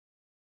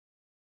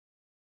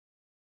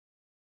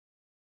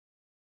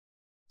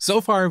So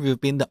far,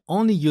 we've been the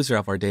only user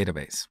of our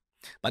database.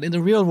 But in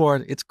the real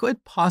world, it's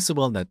quite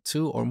possible that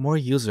two or more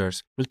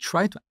users will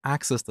try to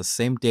access the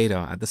same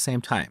data at the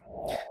same time.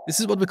 This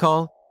is what we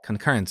call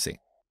concurrency.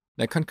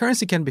 Now,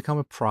 concurrency can become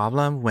a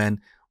problem when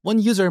one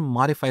user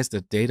modifies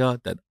the data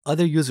that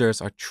other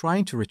users are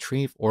trying to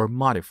retrieve or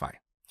modify.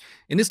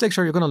 In this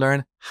lecture, you're going to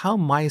learn how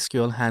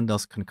MySQL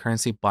handles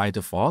concurrency by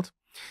default.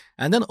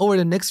 And then over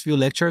the next few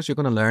lectures,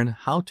 you're going to learn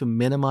how to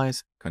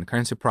minimize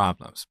concurrency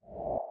problems.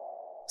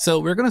 So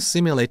we're going to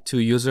simulate two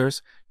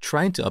users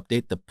trying to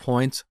update the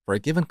points for a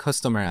given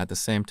customer at the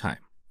same time.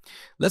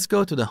 Let's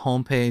go to the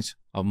home page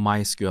of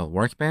MySQL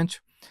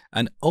Workbench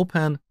and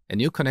open a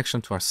new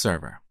connection to our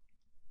server.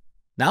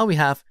 Now we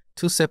have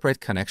two separate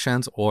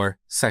connections or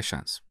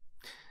sessions.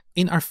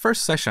 In our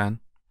first session,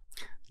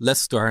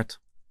 let's start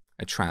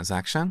a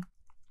transaction.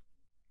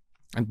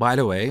 And by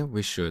the way,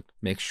 we should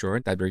make sure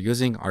that we're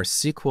using our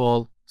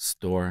SQL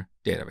store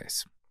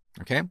database.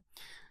 Okay,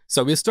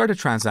 so we start a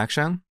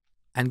transaction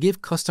and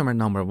give customer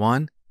number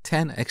 1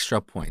 10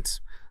 extra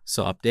points.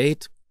 So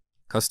update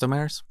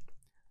customers,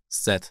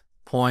 set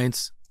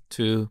points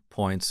to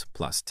points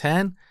plus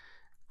 10,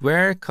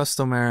 where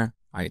customer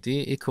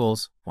ID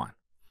equals 1.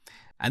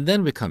 And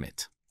then we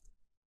commit.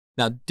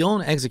 Now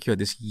don't execute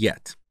this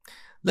yet.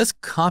 Let's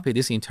copy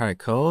this entire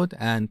code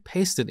and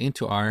paste it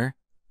into our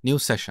new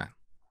session.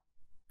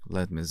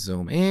 Let me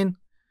zoom in.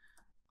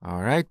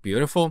 All right,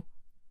 beautiful.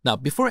 Now,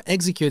 before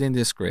executing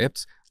these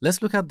scripts,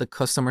 let's look at the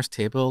customers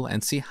table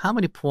and see how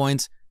many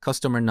points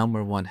customer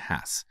number 1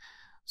 has.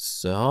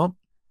 So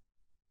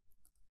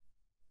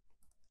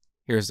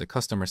here's the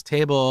customers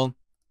table.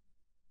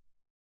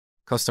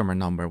 Customer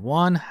number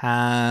 1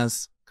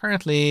 has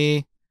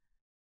currently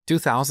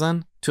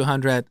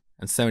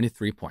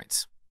 2,273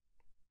 points.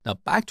 Now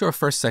back to our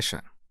first session.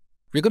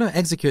 We're going to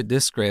execute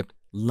this script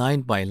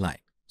line by line.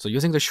 So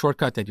using the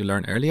shortcut that you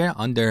learned earlier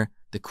under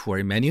the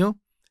query menu,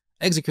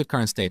 execute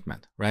current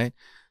statement, right?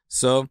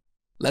 So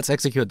let's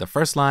execute the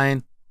first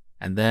line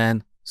and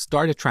then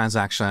start a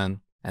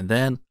transaction and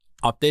then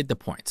update the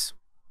points.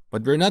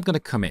 But we're not going to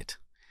commit.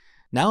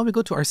 Now we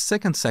go to our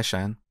second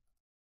session.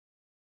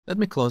 Let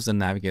me close the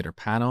navigator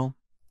panel.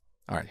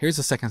 All right, here's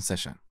the second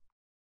session.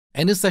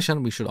 In this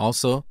session, we should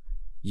also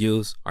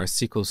use our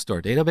SQL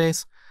store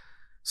database,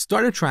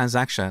 start a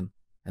transaction,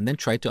 and then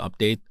try to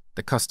update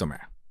the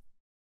customer.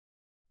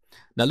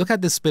 Now look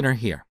at this spinner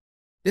here.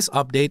 This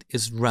update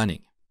is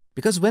running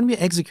because when we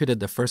executed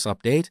the first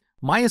update,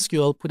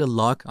 MySQL put a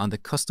lock on the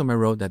customer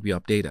row that we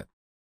updated.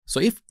 So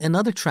if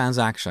another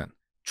transaction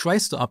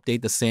tries to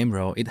update the same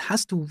row, it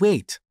has to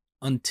wait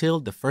until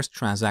the first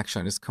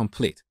transaction is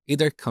complete,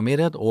 either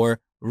committed or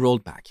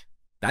rolled back.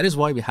 That is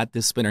why we had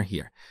this spinner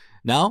here.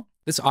 Now,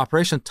 this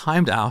operation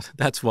timed out.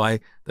 That's why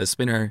the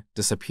spinner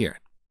disappeared.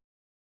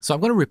 So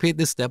I'm going to repeat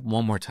this step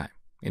one more time.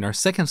 In our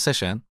second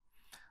session,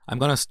 I'm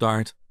going to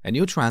start a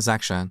new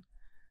transaction,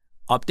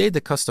 update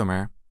the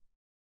customer.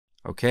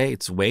 Okay,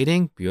 it's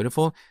waiting.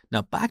 Beautiful.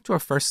 Now back to our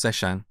first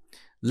session.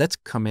 Let's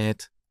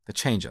commit the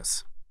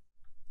changes.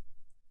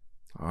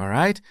 All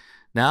right.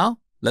 Now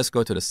let's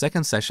go to the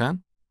second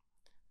session.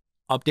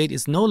 Update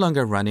is no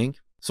longer running,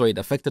 so it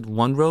affected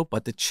one row,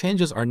 but the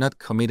changes are not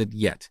committed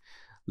yet.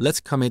 Let's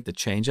commit the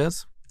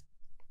changes.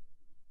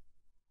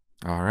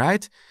 All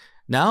right.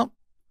 Now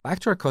back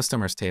to our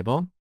customers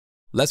table.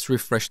 Let's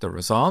refresh the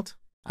result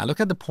and look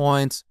at the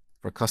points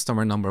for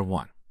customer number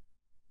 1.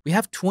 We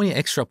have 20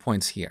 extra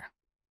points here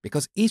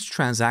because each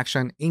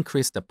transaction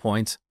increased the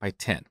points by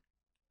 10.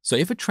 So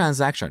if a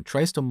transaction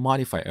tries to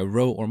modify a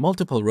row or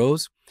multiple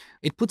rows,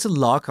 it puts a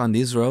lock on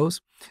these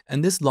rows,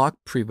 and this lock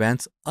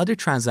prevents other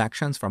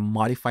transactions from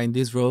modifying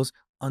these rows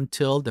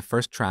until the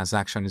first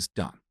transaction is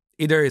done.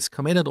 Either it's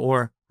committed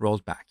or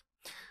rolled back.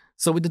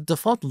 So with the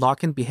default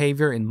lock-in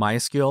behavior in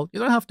MySQL, you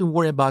don't have to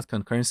worry about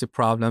concurrency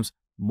problems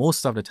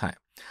most of the time.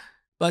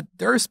 But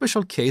there are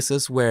special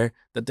cases where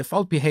the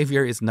default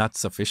behavior is not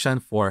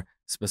sufficient for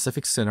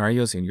specific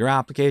scenarios in your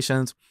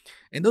applications.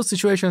 In those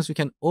situations, you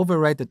can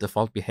override the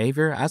default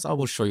behavior, as I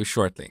will show you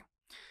shortly.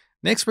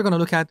 Next, we're going to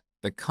look at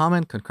the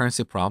common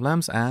concurrency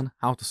problems and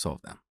how to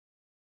solve them.